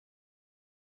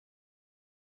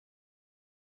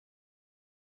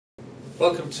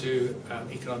Welcome to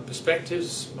Economic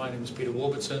Perspectives. My name is Peter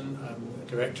Warburton. I'm the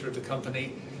director of the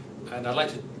company, and I'd like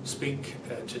to speak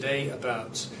today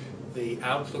about the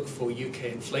outlook for UK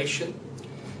inflation.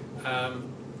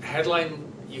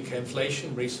 Headline UK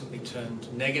inflation recently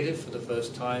turned negative for the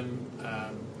first time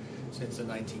since the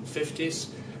 1950s,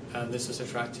 and this has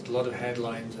attracted a lot of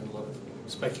headlines and a lot of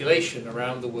speculation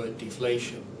around the word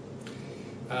deflation.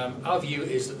 Our view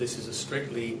is that this is a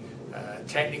strictly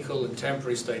technical and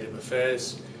temporary state of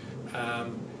affairs,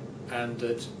 and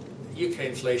that UK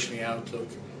inflationary outlook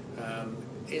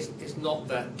is not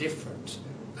that different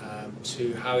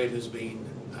to how it has been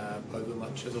over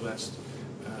much of the last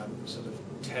sort of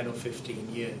 10 or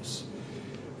 15 years.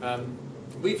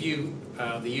 We view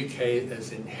the UK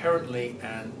as inherently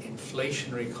an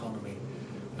inflationary economy,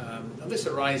 and this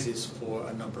arises for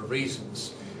a number of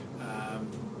reasons.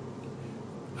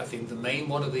 I think the main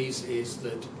one of these is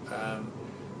that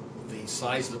the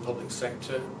size of the public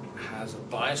sector has a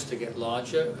bias to get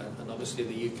larger, and obviously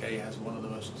the UK has one of the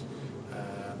most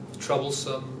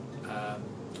troublesome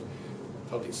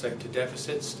public sector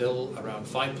deficits, still around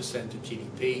 5% of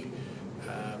GDP,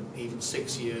 even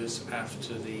 6 years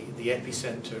after the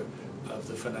epicenter of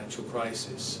the financial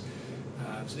crisis.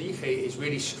 So the UK is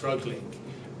really struggling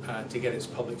to get its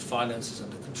public finances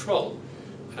under control,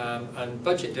 and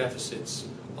budget deficits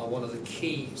are one of the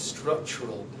key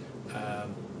structural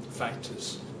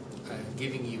factors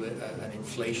giving you an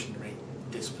inflationary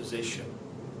disposition.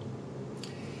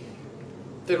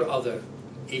 There are other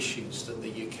issues that the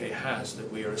UK has,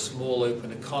 that we are a small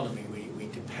open economy. We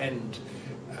depend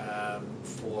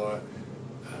for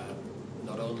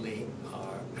not only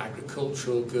our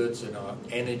agricultural goods and our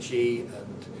energy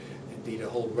and indeed a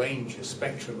whole range, a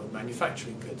spectrum of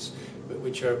manufacturing goods,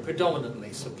 which are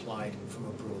predominantly supplied from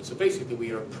abroad. So basically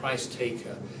we are a price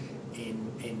taker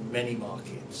in many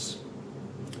markets.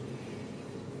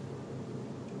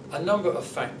 A number of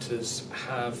factors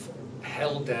have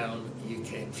held down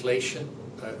UK inflation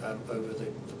over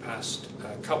the past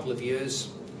couple of years,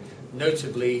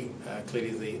 notably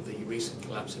clearly the recent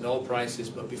collapse in oil prices,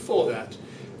 but before that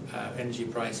energy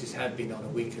prices had been on a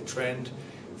weaker trend.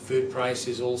 Food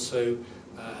prices also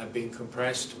have been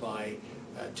compressed by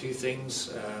two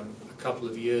things: a couple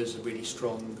of years of really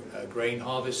strong grain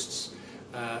harvests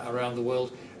around the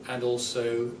world, and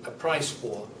also a price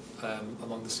war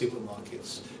among the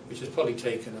supermarkets, which has probably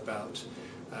taken about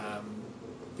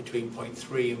between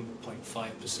 0.3 and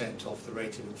 0.5% off the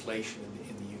rate of inflation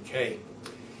in the UK.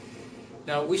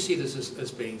 Now, we see this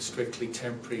as being strictly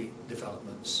temporary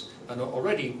developments, and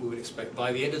already we would expect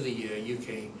by the end of the year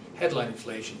UK headline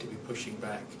inflation to be pushing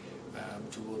back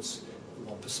towards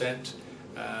 1%,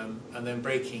 and then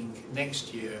breaking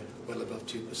next year well above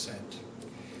 2%.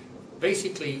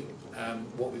 Basically,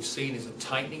 what we've seen is a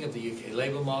tightening of the UK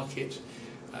labour market,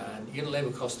 and unit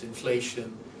labour cost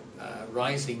inflation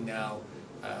rising now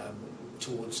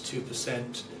towards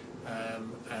 2%,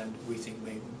 and we think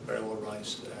may very well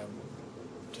rise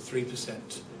to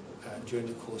 3% during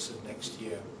the course of next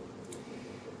year.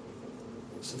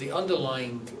 So the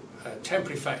underlying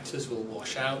temporary factors will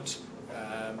wash out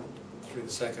through the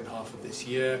second half of this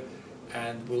year,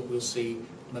 and we'll see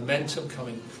momentum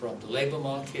coming from the labour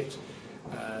market,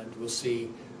 and we'll see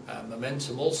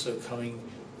momentum also coming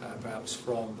perhaps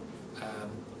from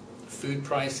food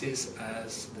prices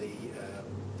as the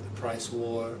price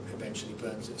war eventually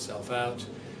burns itself out,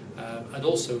 and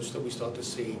also we start to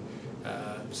see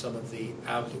some of the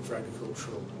outlook for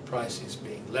agricultural prices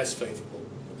being less favourable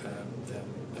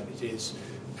than it is,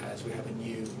 as we have a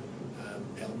new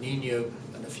El Nino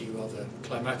and a few other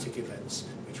climatic events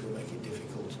which will make it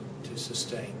difficult to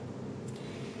sustain.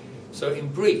 So in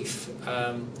brief,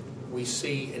 we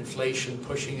see inflation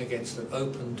pushing against an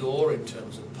open door in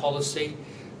terms of policy.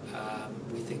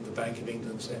 We think the Bank of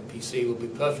England's MPC will be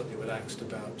perfectly relaxed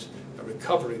about a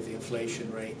recovery of the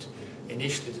inflation rate,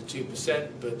 initially to 2%,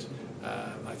 but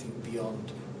I think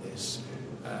beyond this.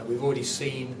 We've already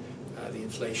seen the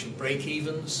inflation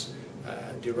break-evens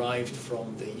derived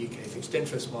from the UK fixed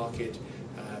interest market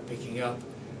picking up,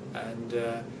 and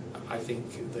I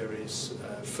think there is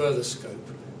further scope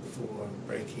for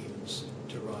break-evens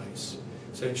to rise.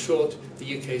 So in short,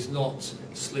 the UK is not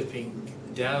slipping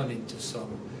down into some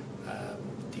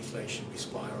deflationary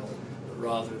spiral, but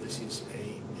rather this is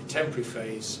a temporary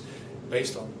phase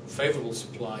based on favourable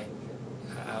supply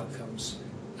outcomes,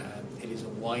 and it is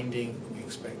unwinding. We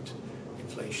expect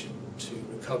inflation to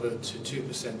recover to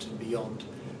 2% and beyond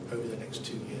over the next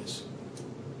 2 years.